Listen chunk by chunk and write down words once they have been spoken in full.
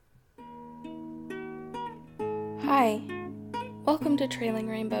Hi, welcome to Trailing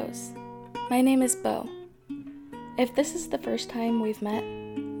Rainbows. My name is Bo. If this is the first time we've met,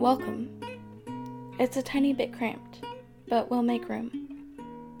 welcome. It's a tiny bit cramped, but we'll make room.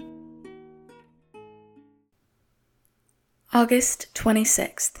 August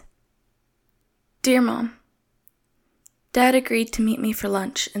 26th. Dear Mom, Dad agreed to meet me for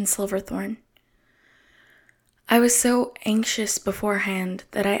lunch in Silverthorne. I was so anxious beforehand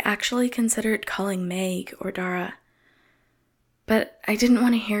that I actually considered calling Meg or Dara. But I didn't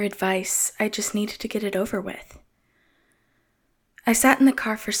want to hear advice, I just needed to get it over with. I sat in the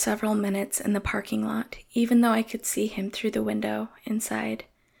car for several minutes in the parking lot, even though I could see him through the window inside.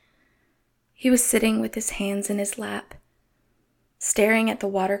 He was sitting with his hands in his lap, staring at the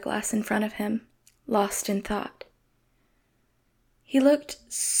water glass in front of him, lost in thought. He looked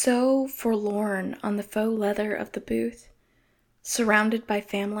so forlorn on the faux leather of the booth, surrounded by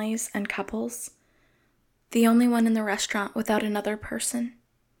families and couples, the only one in the restaurant without another person.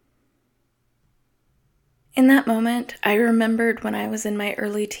 In that moment, I remembered when I was in my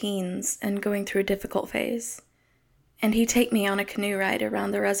early teens and going through a difficult phase, and he'd take me on a canoe ride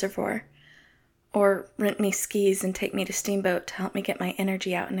around the reservoir, or rent me skis and take me to Steamboat to help me get my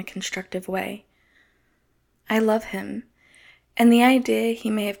energy out in a constructive way. I love him, and the idea he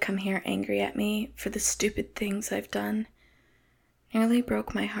may have come here angry at me for the stupid things I've done nearly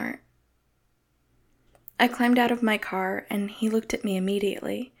broke my heart. I climbed out of my car, and he looked at me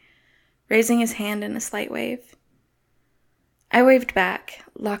immediately, raising his hand in a slight wave. I waved back,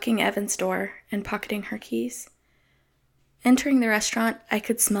 locking Evan's door and pocketing her keys. Entering the restaurant, I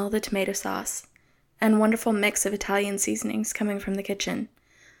could smell the tomato sauce and wonderful mix of Italian seasonings coming from the kitchen.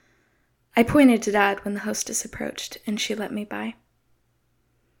 I pointed to Dad when the hostess approached, and she let me by.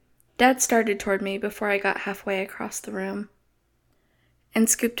 Dad started toward me before I got halfway across the room, and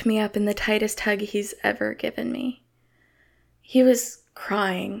scooped me up in the tightest hug he's ever given me. He was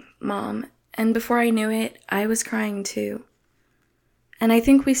crying, Mom, and before I knew it, I was crying too. And I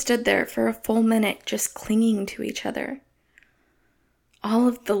think we stood there for a full minute just clinging to each other. All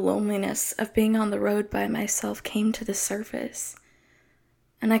of the loneliness of being on the road by myself came to the surface,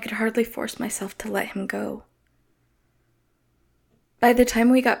 and I could hardly force myself to let him go. By the time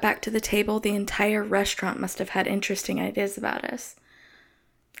we got back to the table, the entire restaurant must have had interesting ideas about us.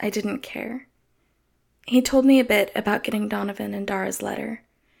 I didn't care. He told me a bit about getting Donovan and Dara's letter,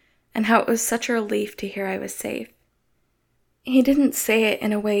 and how it was such a relief to hear I was safe. He didn't say it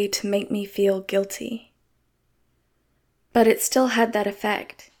in a way to make me feel guilty, but it still had that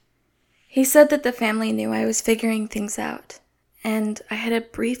effect. He said that the family knew I was figuring things out, and I had a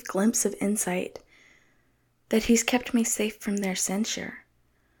brief glimpse of insight that he's kept me safe from their censure.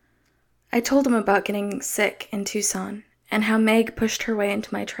 I told him about getting sick in Tucson, and how Meg pushed her way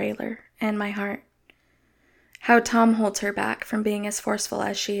into my trailer and my heart. How Tom holds her back from being as forceful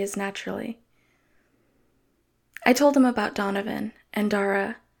as she is naturally. I told him about Donovan and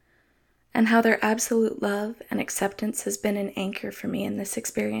Dara, and how their absolute love and acceptance has been an anchor for me in this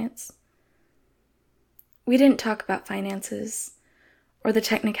experience. We didn't talk about finances or the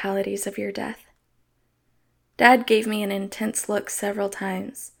technicalities of your death. Dad gave me an intense look several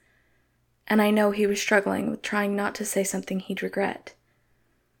times, and I know he was struggling with trying not to say something he'd regret.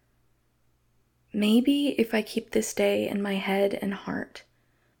 Maybe if I keep this day in my head and heart,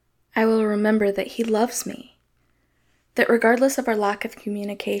 I will remember that he loves me, that regardless of our lack of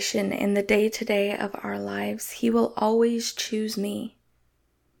communication in the day-to-day of our lives, he will always choose me.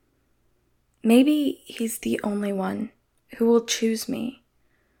 Maybe he's the only one who will choose me,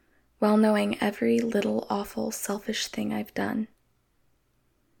 while knowing every little awful selfish thing I've done.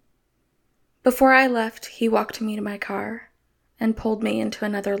 Before I left, he walked me to my car and pulled me into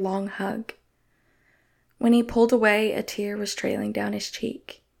another long hug. When he pulled away, a tear was trailing down his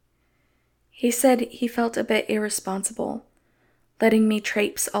cheek. He said he felt a bit irresponsible, letting me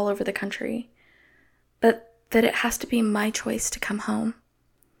traipse all over the country, but that it has to be my choice to come home.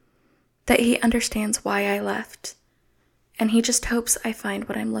 That he understands why I left, and he just hopes I find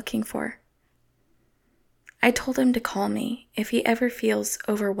what I'm looking for. I told him to call me if he ever feels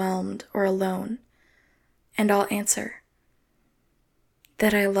overwhelmed or alone, and I'll answer.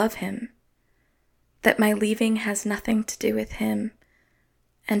 That I love him, that my leaving has nothing to do with him,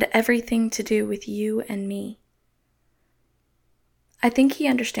 and everything to do with you and me. I think he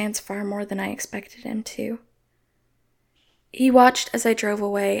understands far more than I expected him to. He watched as I drove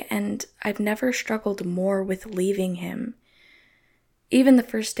away, and I've never struggled more with leaving him, even the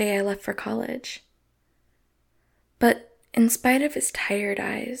first day I left for college. But in spite of his tired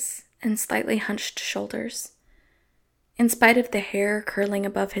eyes and slightly hunched shoulders, in spite of the hair curling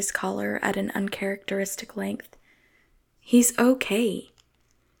above his collar at an uncharacteristic length, He's okay.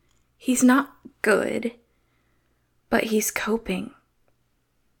 He's not good, but he's coping.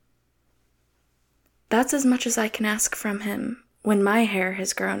 That's as much as I can ask from him when my hair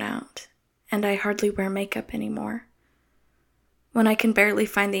has grown out and I hardly wear makeup anymore. When I can barely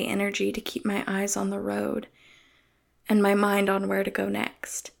find the energy to keep my eyes on the road and my mind on where to go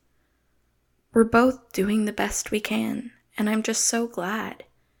next. We're both doing the best we can, and I'm just so glad,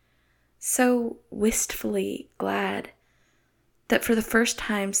 so wistfully glad that for the first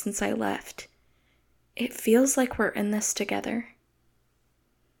time since I left, it feels like we're in this together.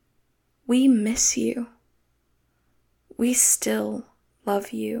 We miss you. We still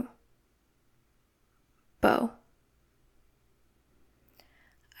love you. Bo.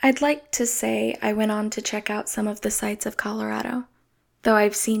 I'd like to say I went on to check out some of the sights of Colorado, though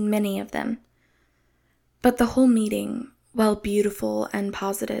I've seen many of them. But the whole meeting, while beautiful and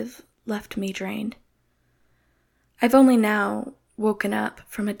positive, left me drained. I've only now woken up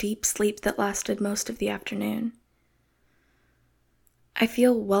from a deep sleep that lasted most of the afternoon. I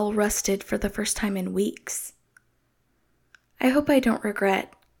feel well rested for the first time in weeks. I hope I don't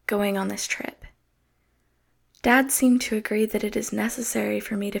regret going on this trip. Dad seemed to agree that it is necessary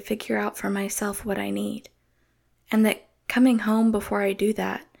for me to figure out for myself what I need, and that coming home before I do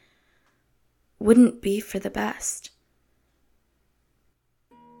that wouldn't be for the best.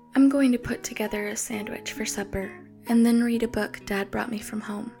 I'm going to put together a sandwich for supper and then read a book Dad brought me from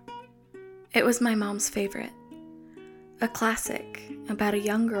home. It was my mom's favorite. A classic about a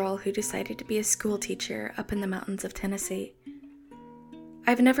young girl who decided to be a school teacher up in the mountains of Tennessee.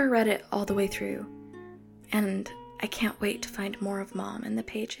 I've never read it all the way through, and I can't wait to find more of Mom in the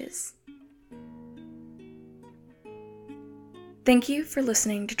pages. Thank you for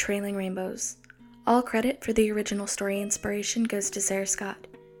listening to Trailing Rainbows. All credit for the original story inspiration goes to Sarah Scott.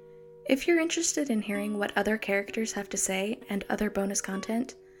 If you're interested in hearing what other characters have to say and other bonus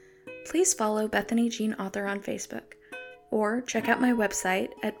content, please follow Bethany Jean Author on Facebook, or check out my website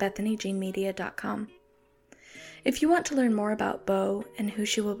at bethanyjeanmedia.com. If you want to learn more about Bo and who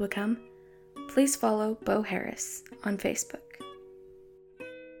she will become, please follow Bo Harris on Facebook.